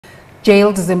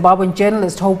Jailed Zimbabwean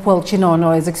journalist Hopewell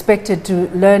Chinono is expected to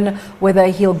learn whether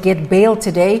he'll get bail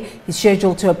today. He's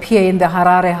scheduled to appear in the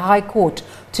Harare High Court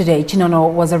today. Chinono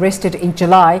was arrested in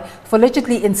July for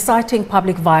allegedly inciting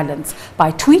public violence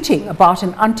by tweeting about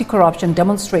an anti-corruption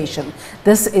demonstration.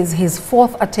 This is his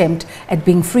fourth attempt at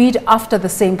being freed after the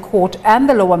same court and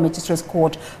the lower magistrate's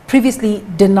court previously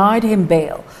denied him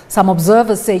bail. Some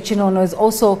observers say Chinono is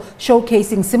also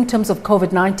showcasing symptoms of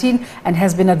COVID-19 and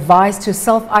has been advised to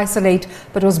self-isolate,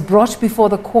 but was brought before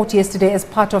the court yesterday as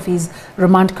part of his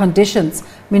remand conditions.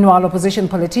 Meanwhile, opposition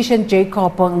politician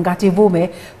Jacob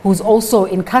Ngativhume, who's also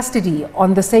in custody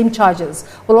on the same charges,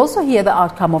 will also hear the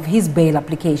outcome of his bail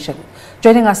application.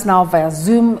 Joining us now via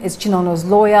Zoom is Chinono's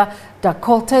lawyer,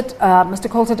 Coltart. Mr.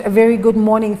 Coltart, a very good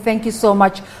morning. Thank you so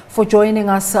much for joining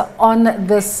us on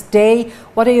this day.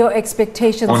 What are your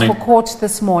expectations for court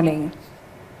this morning?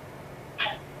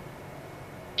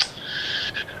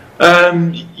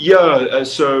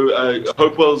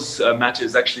 Hopewell's matter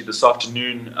is actually this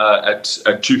afternoon at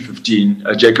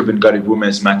 2:15. Jacob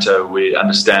Ngativhume's matter, we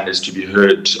understand, is to be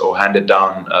heard or handed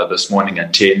down this morning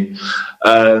at 10.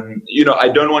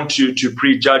 I don't want to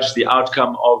prejudge the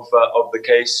outcome of the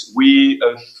case. We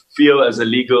feel as a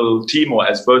legal team, or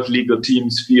as both legal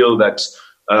teams feel, that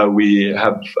we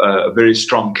have a very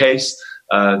strong case.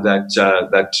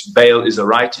 That bail is a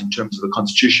right in terms of the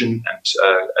Constitution, and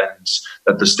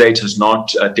that the state has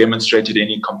not demonstrated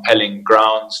any compelling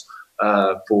grounds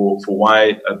for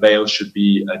why a bail should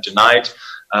be denied.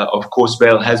 Of course,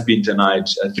 bail has been denied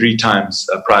 3 times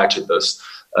prior to this,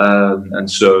 and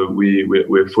so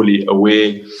we're fully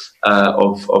aware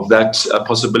of that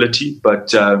possibility.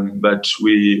 But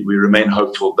we remain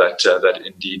hopeful that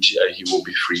indeed he will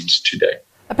be freed today.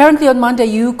 Apparently on Monday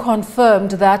you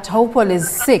confirmed that Hopewell is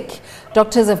sick.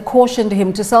 Doctors have cautioned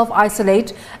him to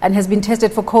self-isolate and has been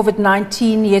tested for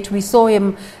COVID-19, yet we saw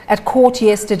him at court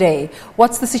yesterday.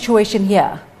 What's the situation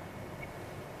here?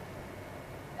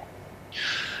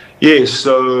 Yes,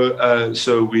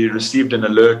 so we received an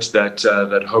alert that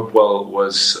Hopewell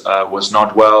was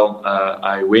not well.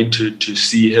 I went to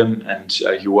see him, and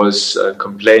he was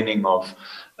complaining of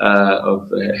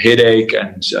a headache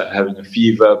and having a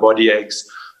fever, body aches.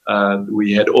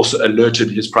 We had also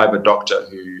alerted his private doctor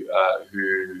who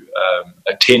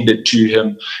attended to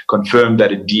him, confirmed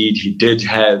that indeed he did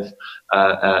have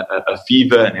a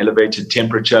fever, an elevated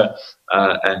temperature,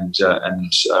 and a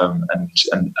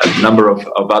number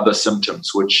of other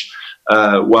symptoms, which,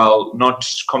 while not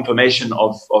confirmation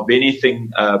of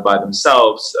anything by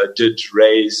themselves, did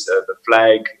raise the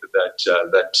flag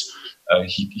that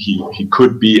he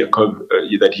could be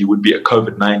that he would be a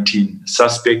COVID-19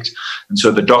 suspect, and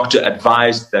so the doctor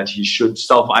advised that he should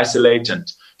self-isolate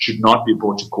and should not be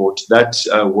brought to court. That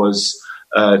was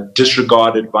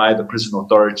disregarded by the prison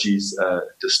authorities,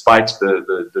 despite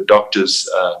the doctor's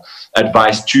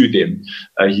advice to them.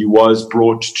 He was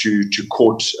brought to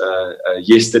court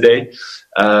yesterday,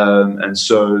 and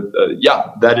so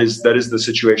that is the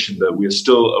situation. That we're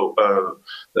still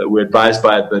we're advised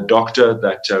by the doctor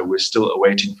that we're still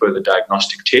awaiting further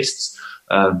diagnostic tests.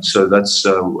 So that's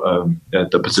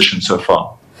the position so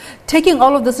far. Taking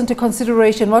all of this into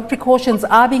consideration, what precautions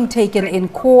are being taken in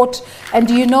court, and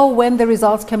do you know when the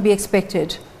results can be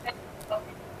expected?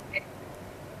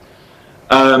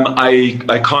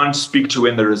 I can't speak to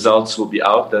when the results will be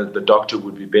out. The doctor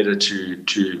would be better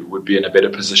would be in a better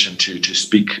position to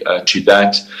speak to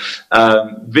that.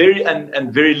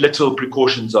 Very little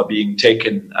precautions are being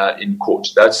taken in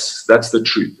court. That's the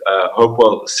truth.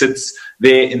 Hopewell sits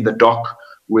there in the dock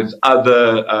with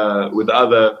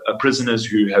other prisoners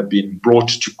who have been brought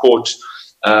to court.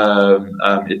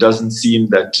 It doesn't seem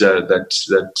that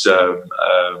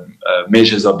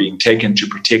measures are being taken to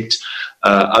protect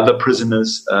other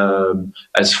prisoners.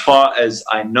 As far as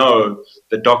I know,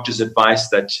 the doctor's advice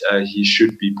that he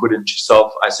should be put into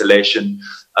self-isolation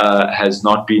has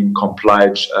not been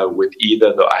complied with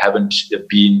either, though I haven't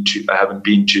been to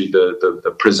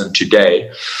the prison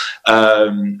today.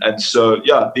 And so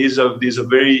these are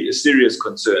very serious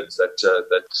concerns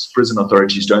that prison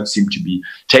authorities don't seem to be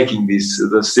taking this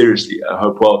seriously.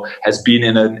 Hopewell has been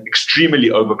in an extremely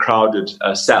overcrowded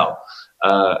cell,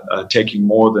 taking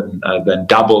more than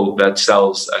double that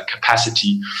cell's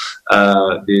capacity. There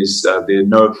are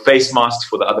no face masks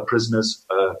for the other prisoners.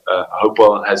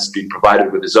 Hopewell has been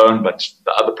provided with his own, but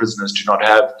the other prisoners do not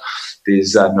have.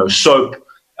 There's no soap.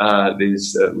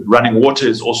 There's running water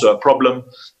is also a problem,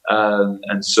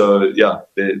 and so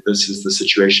this is the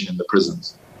situation in the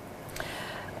prisons.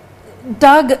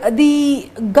 Doug, the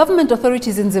government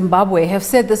authorities in Zimbabwe have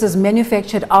said this is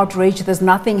manufactured outrage. There's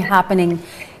nothing happening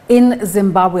in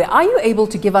Zimbabwe. Are you able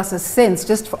to give us a sense,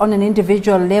 just on an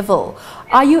individual level,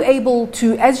 are you able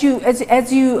to, as you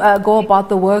go about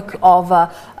the work of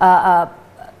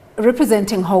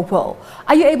representing Hopewell,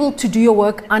 are you able to do your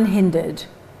work unhindered?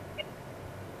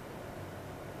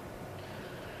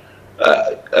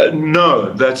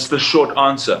 No, that's the short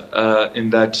answer. In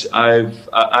that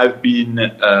I've been,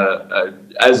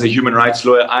 as a human rights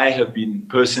lawyer, I have been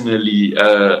personally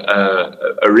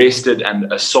arrested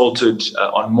and assaulted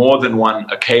on more than one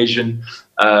occasion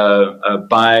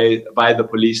by the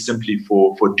police simply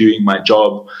for doing my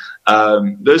job.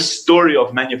 This story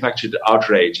of manufactured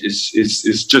outrage is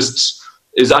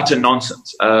utter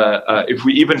nonsense. If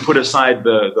we even put aside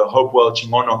the Hopewell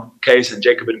Chinono case and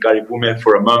Jacob Ngativhume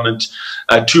for a moment,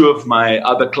 two of my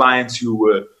other clients who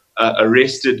were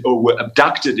arrested or were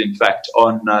abducted, in fact,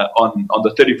 on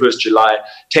the 31st July,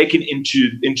 taken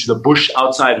into the bush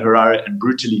outside Harare and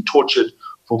brutally tortured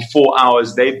for 4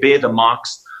 hours. They bear the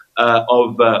marks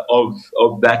of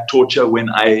that torture. When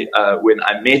I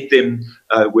met them,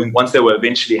 once they were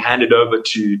eventually handed over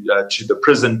to the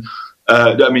prison.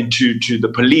 To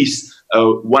the police.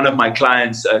 One of my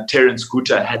clients, Terence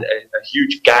Guta, had a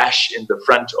huge gash in the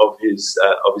front of his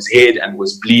head and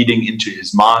was bleeding into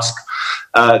his mask.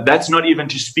 That's not even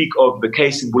to speak of the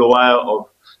case in Bulawayo of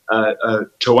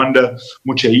Tawanda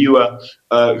Muchaiwa,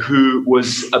 who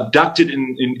was abducted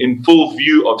in full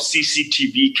view of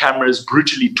CCTV cameras,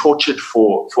 brutally tortured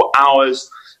for hours,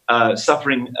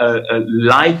 suffering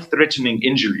life-threatening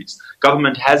injuries.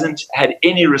 Government hasn't had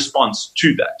any response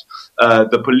to that.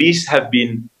 The police have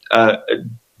been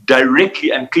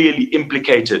directly and clearly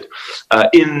implicated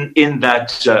in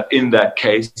that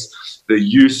case. The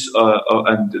use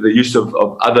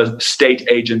of other state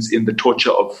agents in the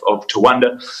torture of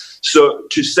Tawanda. So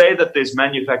to say that there's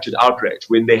manufactured outrage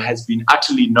when there has been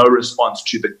utterly no response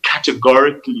to the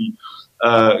categorical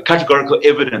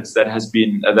evidence that has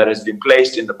been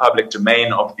placed in the public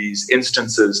domain of these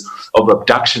instances of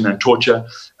abduction and torture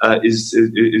is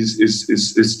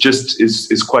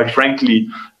quite frankly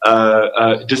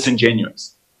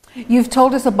disingenuous. You've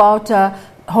told us about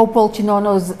Hopewell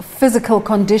Chinono's physical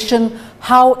condition.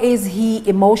 How is he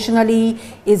emotionally?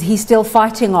 Is he still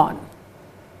fighting on?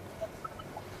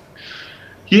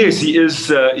 Yes, he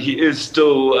is. He is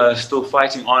still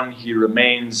fighting on. He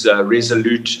remains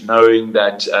resolute, knowing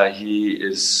that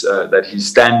he's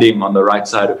standing on the right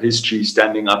side of history,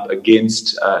 standing up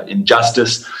against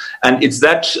injustice, and it's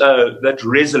that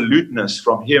resoluteness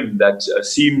from him that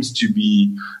seems to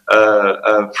be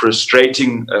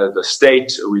frustrating the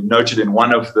state. We noted in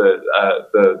one of the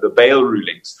bail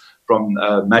rulings from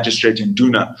Magistrate in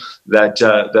Duna that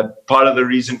part of the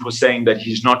reason for saying that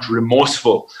he's not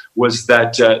remorseful was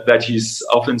that he's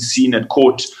often seen at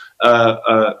court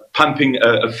pumping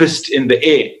a fist in the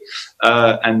air,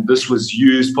 and this was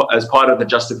used as part of the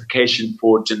justification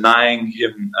for denying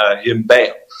him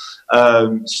bail.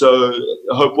 So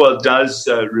Hopewell does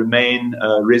remain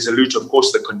resolute. Of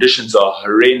course, the conditions are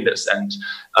horrendous, and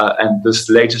this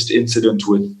latest incident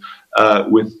with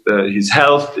his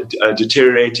health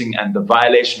deteriorating and the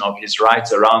violation of his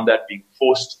rights around that, being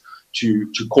forced to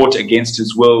court against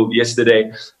his will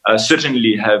yesterday,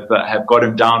 certainly have got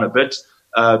him down a bit.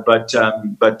 But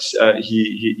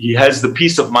he has the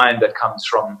peace of mind that comes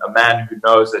from a man who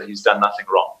knows that he's done nothing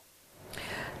wrong.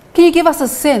 Can you give us a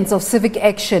sense of civic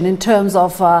action in terms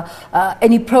of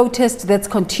any protest that's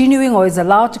continuing or is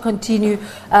allowed to continue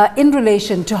in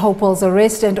relation to Hopewell's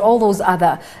arrest and all those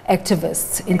other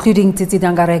activists, including Tsitsi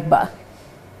Dangaregba?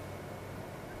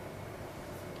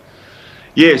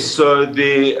 Yes, so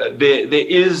there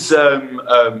is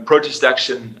protest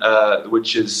action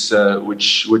which is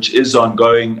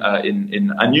ongoing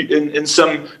in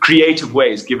some creative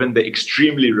ways, given the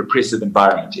extremely repressive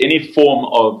environment. Any form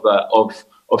of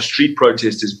street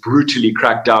protest is brutally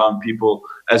cracked down. People,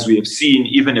 as we have seen,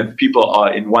 even if people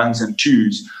are in ones and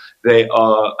twos, they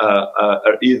are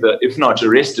either, if not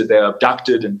arrested, they are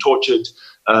abducted and tortured,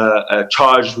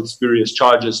 charged with spurious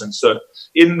charges. And so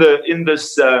in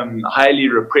this highly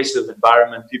repressive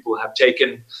environment, people have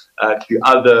taken to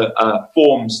other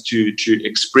forms to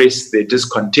express their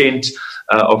discontent.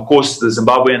 Of course, the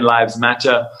Zimbabwean Lives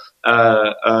Matter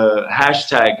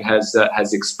hashtag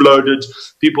has exploded.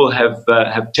 People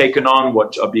have taken on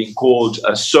what are being called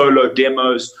solo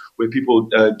demos, where people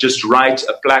just write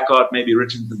a placard, maybe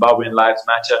written Zimbabwean Lives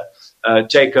Matter,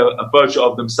 take a photo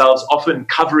of themselves, often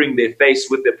covering their face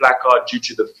with their placard due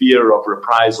to the fear of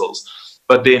reprisals,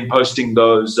 but then posting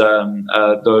those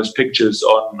pictures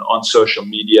on social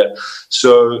media.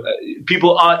 So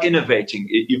people are innovating,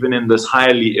 even in this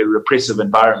highly repressive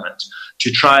environment,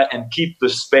 to try and keep the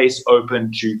space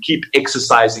open, to keep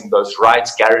exercising those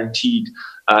rights guaranteed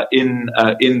in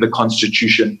the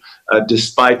Constitution,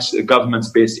 despite the government's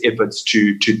best efforts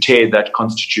to tear that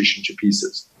Constitution to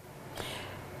pieces.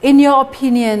 In your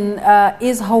opinion,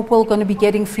 is Hopewell going to be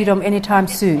getting freedom anytime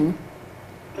soon?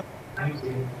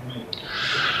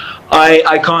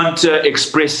 I can't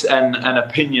express an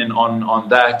opinion on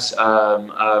that.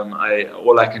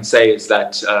 All I can say is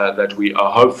that we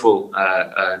are hopeful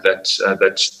that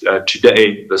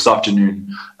today, this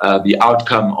afternoon, the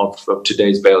outcome of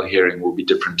today's bail hearing will be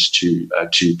different to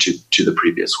the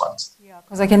previous ones.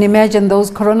 Because I can imagine those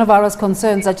coronavirus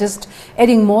concerns are just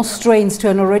adding more strains to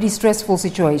an already stressful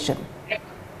situation.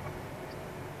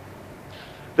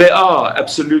 They are,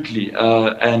 absolutely,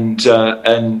 and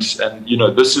you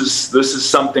know, this is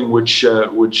something which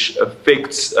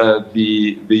affects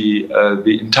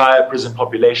the entire prison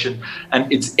population,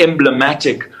 and it's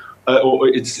emblematic, or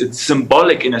it's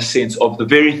symbolic in a sense of the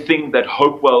very thing that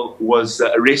Hopewell was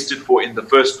arrested for in the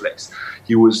first place.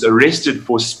 He was arrested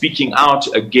for speaking out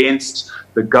against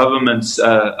the government's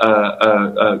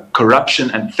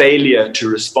corruption and failure to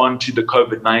respond to the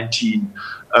COVID-19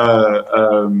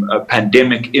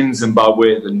 pandemic in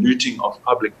Zimbabwe, the looting of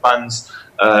public funds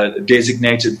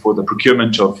designated for the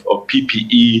procurement of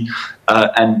PPE,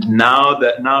 and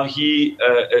now he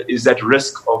is at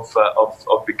risk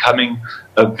of becoming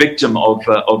a victim of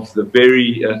the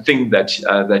very thing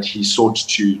that he sought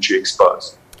to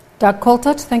expose. Doug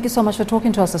Coltart, thank you so much for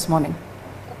talking to us this morning.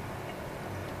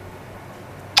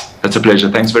 That's a pleasure.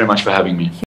 Thanks very much for having me.